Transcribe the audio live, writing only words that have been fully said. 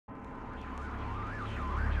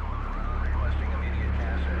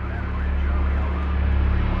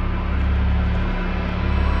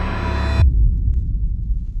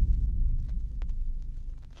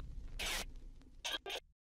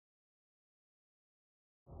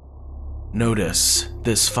Notice,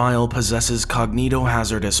 this file possesses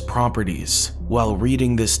cognitohazardous properties. While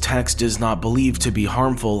reading this text is not believed to be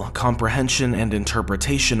harmful, comprehension and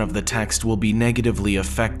interpretation of the text will be negatively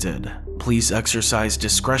affected. Please exercise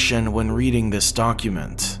discretion when reading this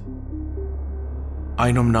document.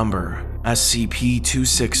 Item Number: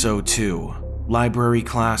 SCP-2602. Library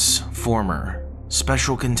Class: Former.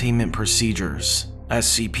 Special Containment Procedures: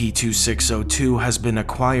 SCP-2602 has been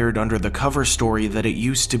acquired under the cover story that it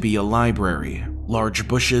used to be a library. Large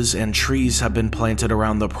bushes and trees have been planted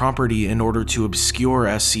around the property in order to obscure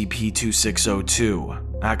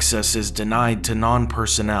SCP-2602. Access is denied to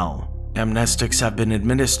non-personnel. Amnestics have been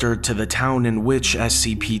administered to the town in which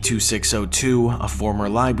SCP-2602, a former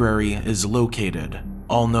library, is located.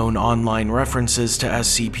 All known online references to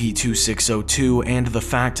SCP-2602 and the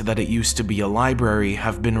fact that it used to be a library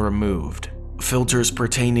have been removed. Filters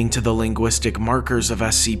pertaining to the linguistic markers of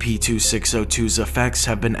SCP-2602's effects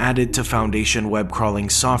have been added to Foundation web crawling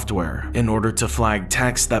software in order to flag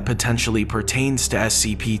text that potentially pertains to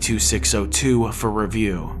SCP-2602 for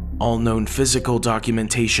review. All known physical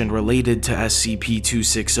documentation related to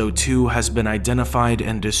SCP-2602 has been identified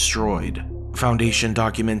and destroyed. Foundation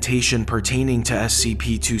documentation pertaining to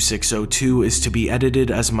SCP-2602 is to be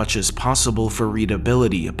edited as much as possible for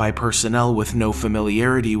readability by personnel with no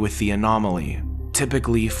familiarity with the anomaly.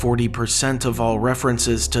 Typically, 40% of all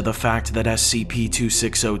references to the fact that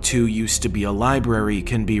SCP-2602 used to be a library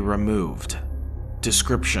can be removed.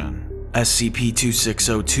 Description: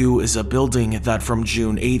 SCP-2602 is a building that from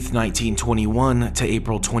June 8, 1921 to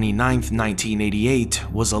April 29,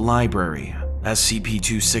 1988 was a library.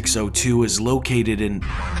 SCP-2602 is located in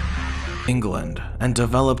England and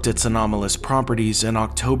developed its anomalous properties in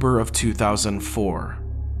October of 2004.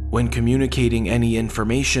 When communicating any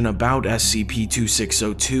information about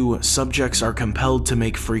SCP-2602, subjects are compelled to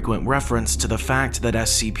make frequent reference to the fact that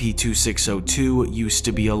SCP-2602 used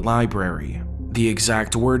to be a library. The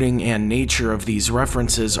exact wording and nature of these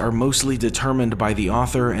references are mostly determined by the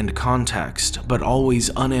author and context, but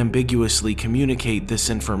always unambiguously communicate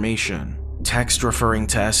this information. Text referring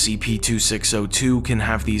to SCP-2602 can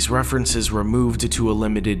have these references removed to a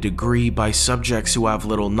limited degree by subjects who have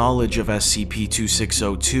little knowledge of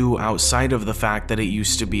SCP-2602 outside of the fact that it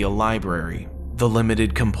used to be a library. The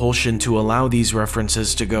limited compulsion to allow these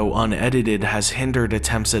references to go unedited has hindered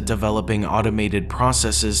attempts at developing automated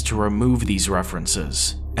processes to remove these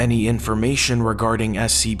references. Any information regarding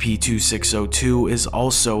SCP-2602 is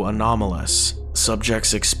also anomalous.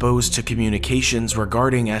 Subjects exposed to communications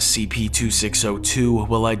regarding SCP-2602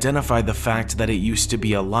 will identify the fact that it used to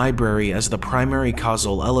be a library as the primary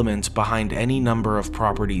causal element behind any number of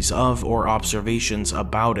properties of or observations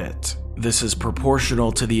about it. This is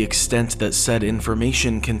proportional to the extent that said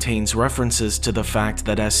information contains references to the fact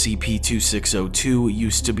that SCP-2602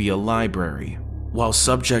 used to be a library. While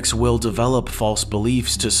subjects will develop false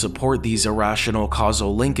beliefs to support these irrational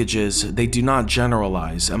causal linkages, they do not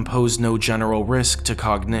generalize and pose no general risk to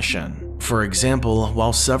cognition. For example,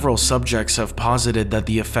 while several subjects have posited that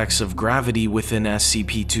the effects of gravity within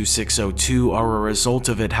SCP-2602 are a result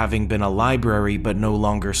of it having been a library but no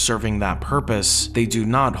longer serving that purpose, they do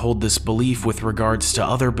not hold this belief with regards to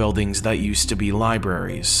other buildings that used to be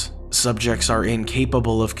libraries. Subjects are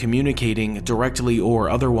incapable of communicating, directly or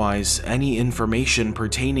otherwise, any information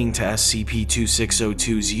pertaining to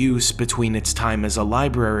SCP-2602's use between its time as a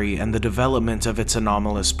library and the development of its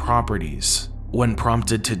anomalous properties. When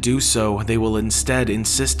prompted to do so, they will instead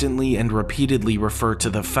insistently and repeatedly refer to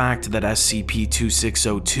the fact that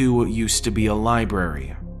SCP-2602 used to be a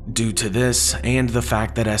library. Due to this, and the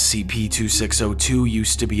fact that SCP-2602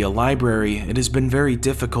 used to be a library, it has been very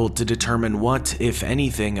difficult to determine what, if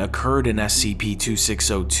anything, occurred in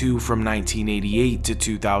SCP-2602 from 1988 to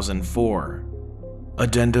 2004.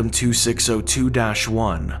 Addendum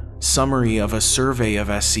 2602-1 Summary of a survey of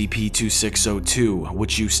SCP-2602,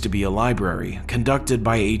 which used to be a library, conducted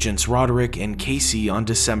by Agents Roderick and Casey on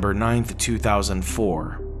December 9,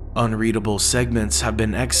 2004. Unreadable segments have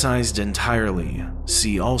been excised entirely.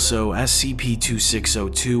 See also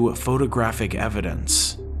SCP-2602 Photographic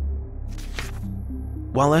Evidence.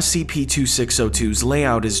 While SCP-2602's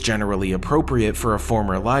layout is generally appropriate for a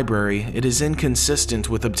former library, it is inconsistent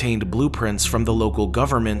with obtained blueprints from the local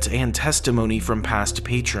government and testimony from past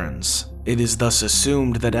patrons. It is thus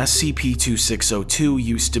assumed that SCP-2602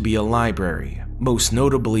 used to be a library. Most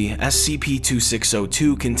notably,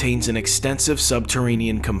 SCP-2602 contains an extensive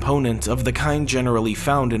subterranean component of the kind generally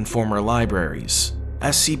found in former libraries.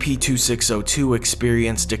 SCP-2602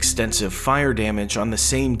 experienced extensive fire damage on the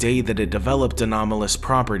same day that it developed anomalous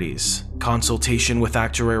properties. Consultation with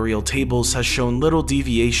actuarial tables has shown little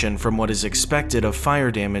deviation from what is expected of fire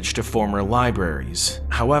damage to former libraries.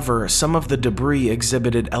 However, some of the debris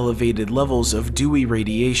exhibited elevated levels of Dewey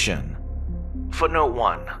radiation. Footnote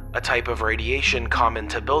 1. A type of radiation common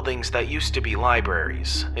to buildings that used to be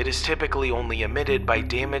libraries. It is typically only emitted by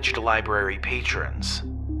damaged library patrons,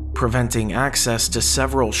 preventing access to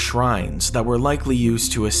several shrines that were likely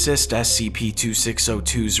used to assist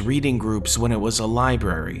SCP-2602's reading groups when it was a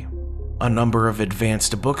library. A number of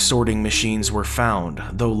advanced book sorting machines were found,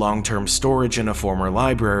 though long-term storage in a former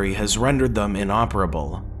library has rendered them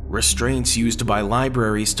inoperable. Restraints used by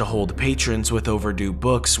libraries to hold patrons with overdue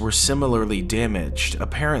books were similarly damaged,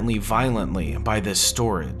 apparently violently, by this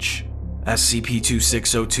storage.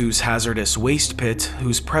 SCP-2602's hazardous waste pit,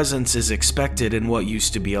 whose presence is expected in what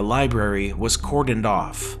used to be a library, was cordoned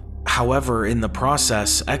off. However, in the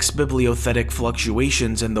process, Exbibliothetic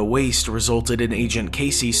fluctuations in the waste resulted in Agent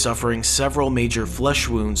Casey suffering several major flesh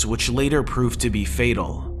wounds which later proved to be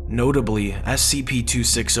fatal. Notably,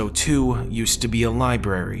 SCP-2602 used to be a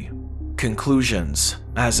library. Conclusions.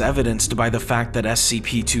 As evidenced by the fact that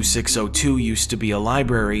SCP-2602 used to be a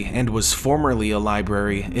library and was formerly a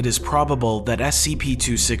library, it is probable that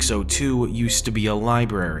SCP-2602 used to be a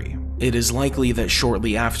library. It is likely that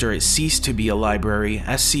shortly after it ceased to be a library,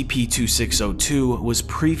 SCP-2602 was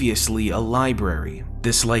previously a library.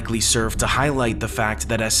 This likely served to highlight the fact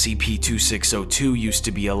that SCP-2602 used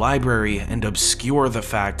to be a library and obscure the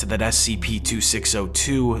fact that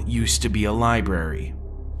SCP-2602 used to be a library.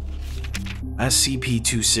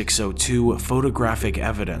 SCP-2602 Photographic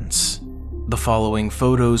Evidence. The following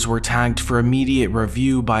photos were tagged for immediate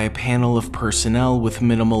review by a panel of personnel with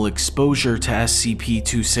minimal exposure to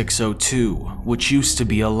SCP-2602, which used to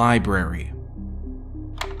be a library.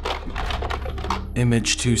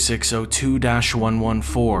 Image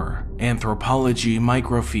 2602-114, Anthropology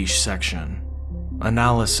Microfiche Section.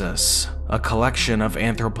 Analysis. A collection of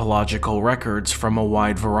anthropological records from a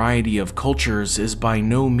wide variety of cultures is by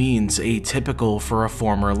no means atypical for a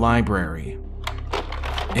former library.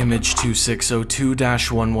 Image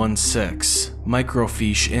 2602-116,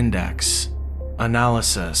 Microfiche Index.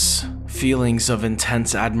 Analysis. Feelings of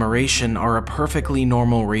intense admiration are a perfectly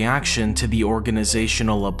normal reaction to the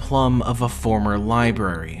organizational aplomb of a former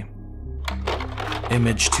library.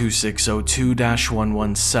 Image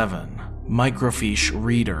 2602-117, Microfiche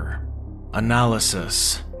Reader.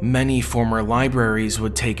 Analysis. Many former libraries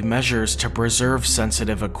would take measures to preserve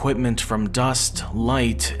sensitive equipment from dust,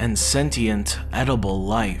 light, and sentient, edible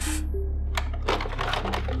life.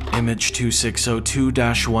 Image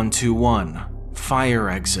 2602-121, Fire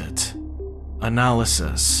Exit.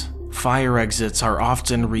 Analysis. Fire exits are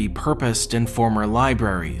often repurposed in former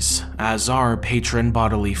libraries, as are patron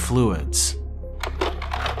bodily fluids.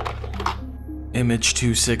 Image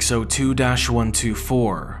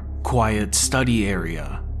 2602-124, Quiet Study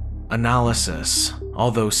Area. Analysis.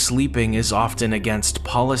 Although sleeping is often against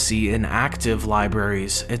policy in active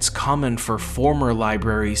libraries, it's common for former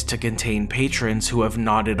libraries to contain patrons who have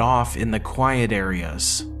nodded off in the quiet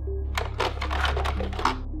areas.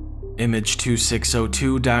 Image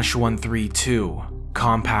 2602-132,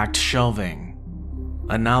 Compact Shelving.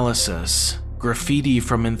 Analysis. Graffiti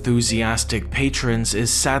from enthusiastic patrons is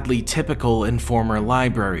sadly typical in former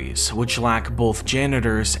libraries, which lack both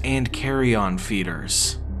janitors and carry-on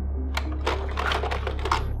feeders.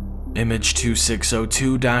 Image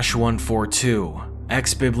 2602-142,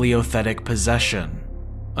 Exbibliothetic Possession.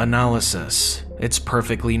 Analysis. It's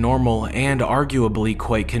perfectly normal and arguably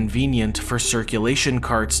quite convenient for circulation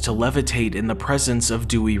carts to levitate in the presence of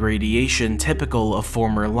Dewey radiation typical of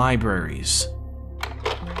former libraries.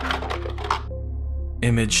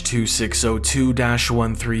 Image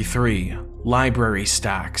 2602-133, Library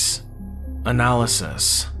Stacks.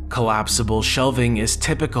 Analysis. Collapsible shelving is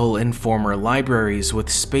typical in former libraries with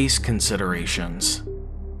space considerations.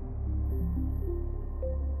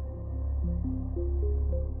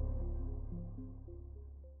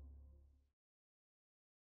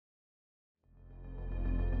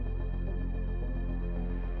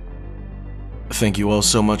 Thank you all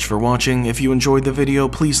so much for watching. If you enjoyed the video,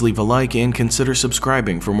 please leave a like and consider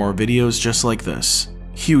subscribing for more videos just like this.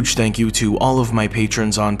 Huge thank you to all of my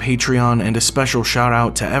patrons on Patreon, and a special shout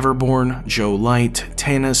out to Everborn, Joe Light,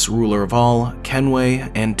 Tanis, Ruler of All,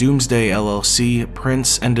 Kenway, and Doomsday LLC,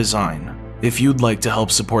 Prince and Design. If you'd like to help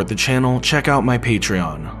support the channel, check out my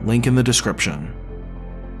Patreon, link in the description.